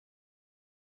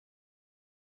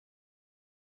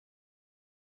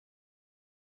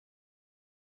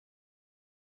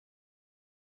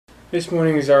This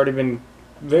morning has already been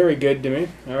very good to me.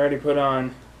 I already put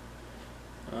on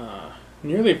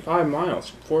nearly 5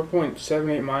 miles,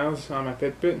 4.78 miles on my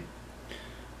Fitbit,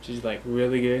 which is like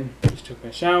really good. Just took my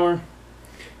shower,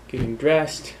 getting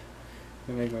dressed,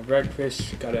 gonna make my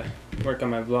breakfast, gotta work on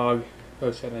my vlog,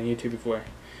 post that on YouTube before I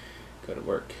go to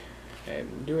work,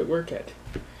 and do at work at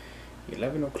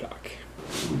 11 o'clock.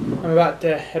 I'm about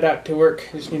to head out to work.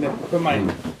 Just need to put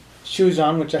my shoes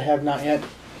on, which I have not yet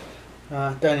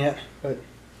done yet, but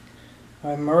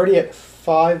I'm already at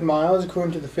 5 miles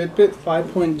according to the Fitbit,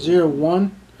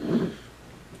 5.01,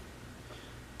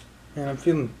 and I'm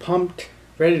feeling pumped,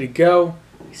 ready to go,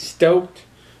 stoked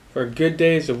for a good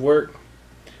days of work,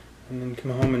 and then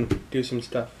come home and do some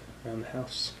stuff around the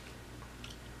house.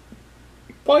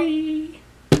 Bye!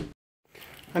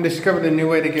 I discovered a new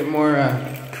way to get more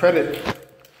credit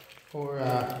for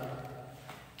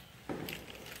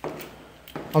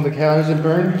all the calories I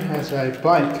burn as I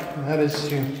bike, and that is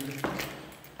to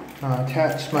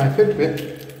attach my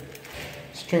Fitbit,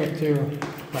 string it through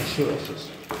my shoelaces.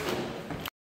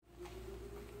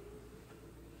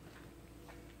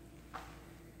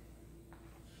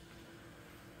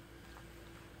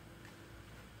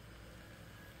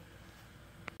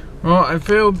 Well, I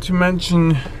failed to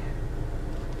mention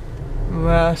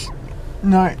last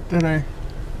night that I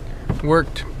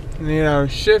worked an 8-hour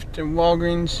shift in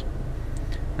Walgreens.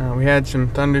 We had some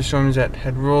thunderstorms that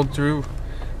had rolled through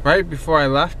right before I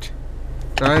left.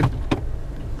 So I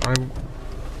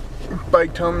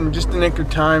biked home in just the nick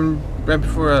of time, right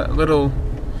before a little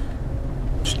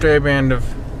stray band of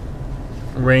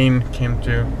rain came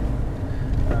through.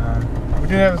 We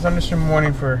did have a thunderstorm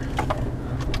warning for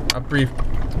a brief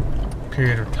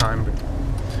period of time, but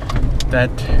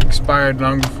that expired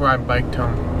long before I biked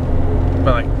home,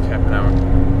 about like half an hour.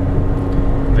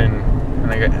 Then when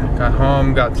I got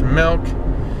home, got some milk,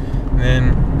 and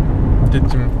then did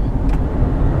some,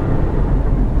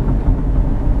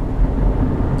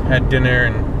 had dinner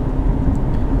and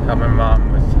helped my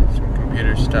mom with some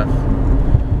computer stuff.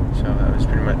 So that was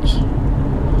pretty much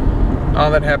all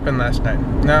that happened last night.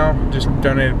 Now, just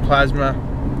donated plasma.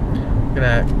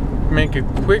 Gonna make a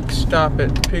quick stop at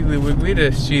Piggly Wiggly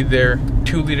to see their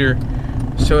 2-liter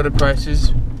soda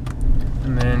prices,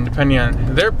 and then depending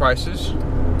on their prices,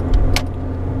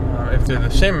 if they're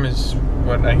the same as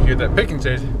what I hear that Pick n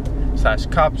Save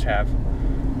 / Cops have,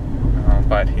 I'll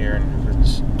buy it here, and if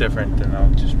it's different, then I'll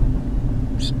just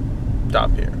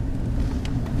stop here,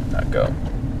 not go.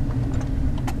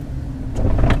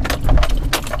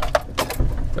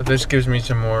 But this gives me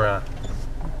some more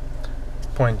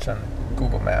points on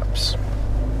Google Maps.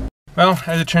 Well,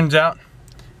 as it turns out,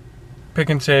 Pick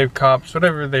n Save, Cops,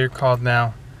 whatever they're called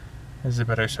now, is the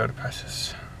better soda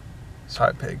prices.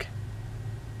 Sorry, Pig.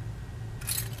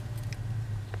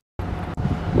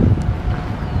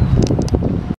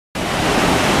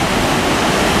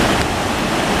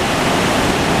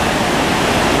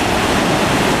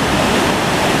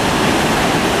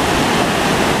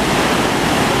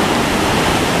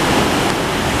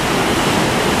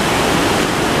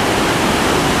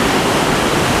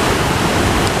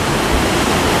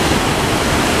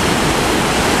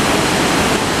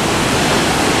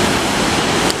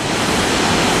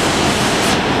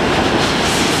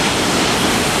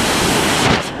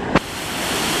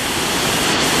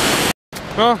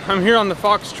 Well, I'm here on the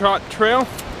Foxtrot Trail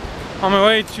on my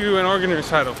way to an organ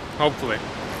recital, hopefully.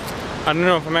 I don't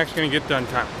know if I'm actually going to get there on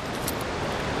time.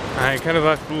 I kind of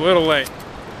left a little late.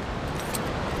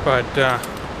 But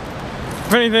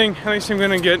if anything, at least I'm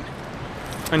going to get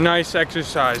a nice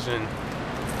exercise in.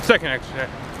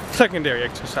 Secondary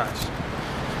exercise.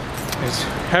 Because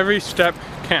every step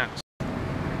counts.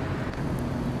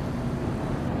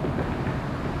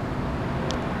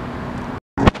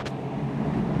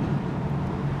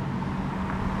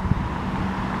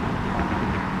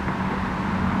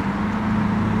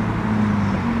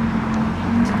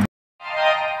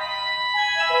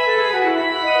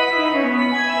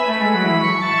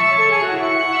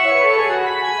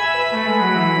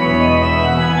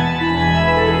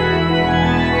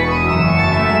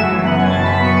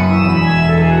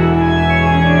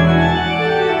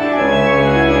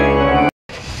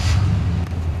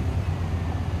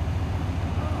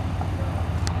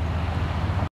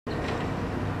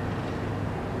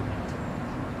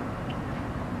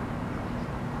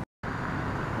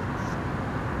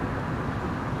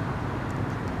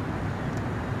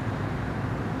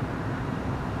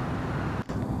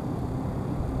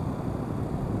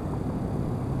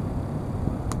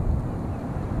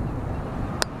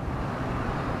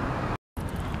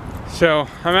 So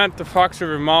I'm at the Fox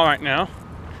River Mall right now,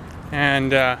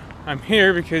 and I'm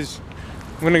here because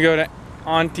I'm gonna go to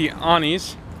Auntie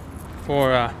Annie's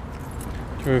for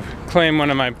to claim one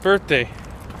of my birthday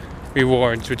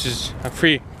rewards, which is a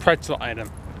free pretzel item.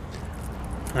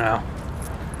 Now,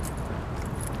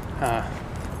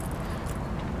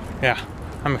 yeah,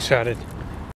 I'm excited.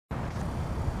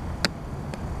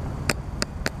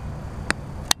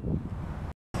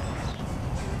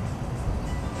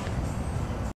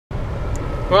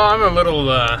 Well, I'm a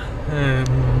little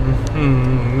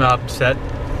upset.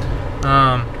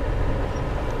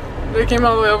 They came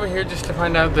all the way over here just to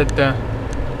find out that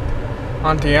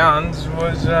Auntie Anne's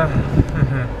was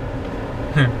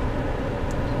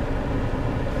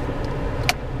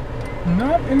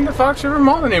not in the Fox River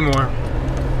Mall anymore.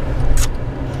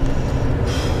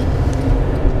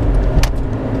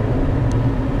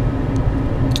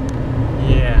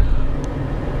 Yeah.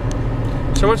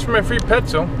 So much for my free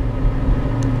pretzel.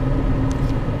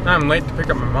 I'm late to pick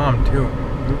up my mom too.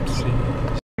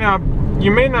 Oopsies. Now,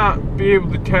 you may not be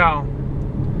able to tell,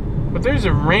 but there's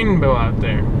a rainbow out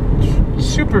there. It's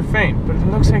super faint, but it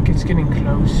looks like it's getting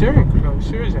closer and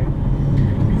closer as I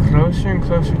get closer and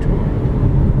closer to it.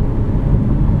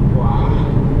 Wow.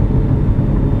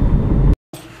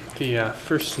 The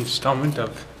first installment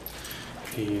of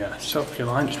the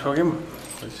self-reliance program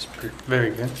was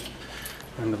very good.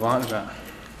 Learned a lot about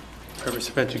purpose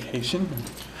of education,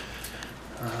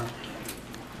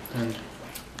 and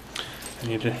I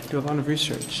need to do a lot of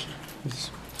research.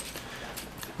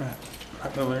 I'm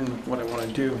not going to learn what I want to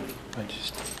do by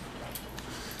just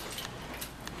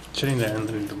sitting there and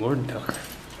letting the Lord tell her.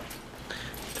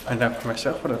 To find out for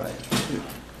myself what I like to do.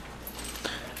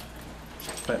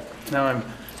 But now I'm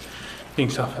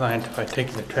being self-reliant by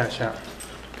taking the trash out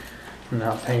and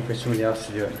not paying for somebody else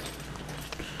to do it.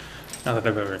 Not that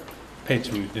I've ever paid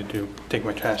somebody to take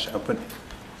my trash out, but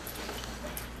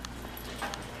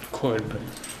could, but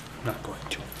not going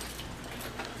to.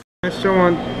 I still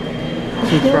want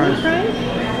some fries.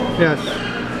 Yes.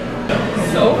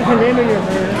 Her name in your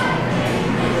burger.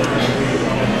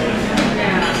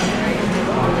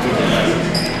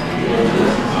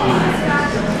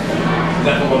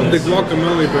 The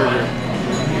guacamole burger.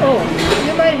 Oh,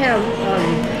 you might have.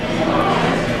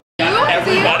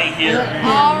 Everybody here.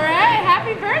 All right,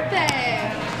 happy birthday!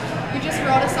 We just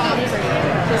wrote a song for you,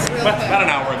 just real quick. About an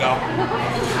hour ago.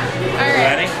 All right.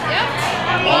 Ready? Yep.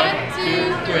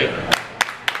 1, 2, 3.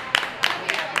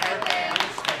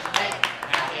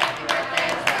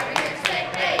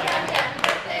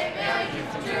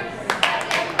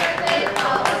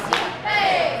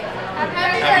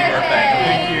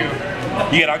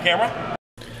 You get on camera?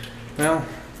 Well,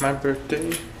 my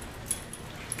birthday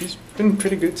has been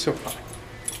pretty good so far.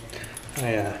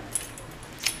 I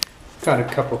got a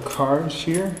couple cards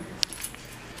here.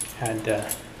 Had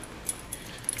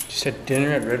just had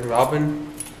dinner at Red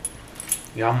Robin.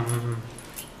 Yum.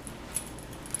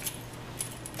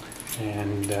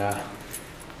 And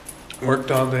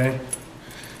worked all day.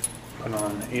 Put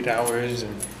on 8 hours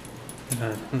and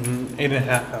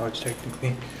 8.5 hours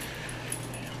technically.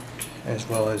 As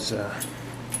well as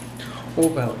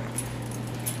about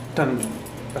done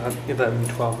about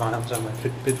 11-12 miles on my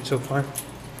Fitbit so far,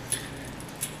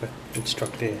 but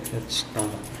instructed it's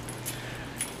normal.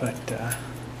 But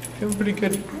feeling pretty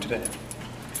good today.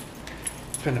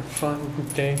 It's been a fun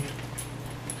day.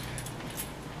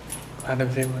 Glad I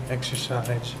was able to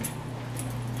exercise,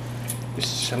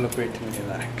 just celebrate and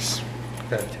relax,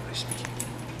 relatively speaking.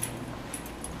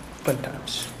 Fun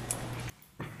times.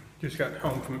 Just got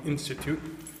home from Institute.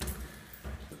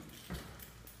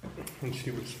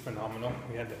 Institute was phenomenal.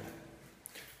 We had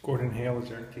Gordon Hale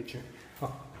as our teacher.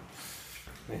 Oh,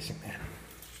 amazing man.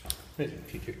 Amazing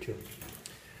teacher too.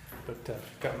 But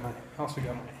also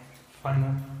got my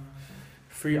final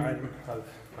free item of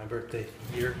my birthday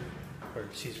year or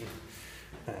season,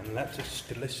 and that's this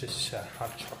delicious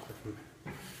hot chocolate from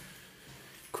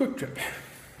Quick Trip.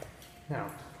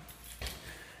 Now,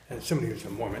 as somebody who's a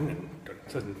Mormon and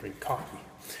doesn't drink coffee,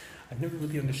 I've never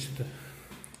really understood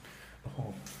the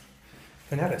whole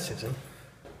fanaticism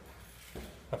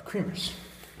of creamers.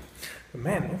 But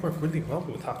man, they work really well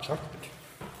with hot chocolate.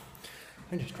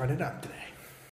 I just tried it out today.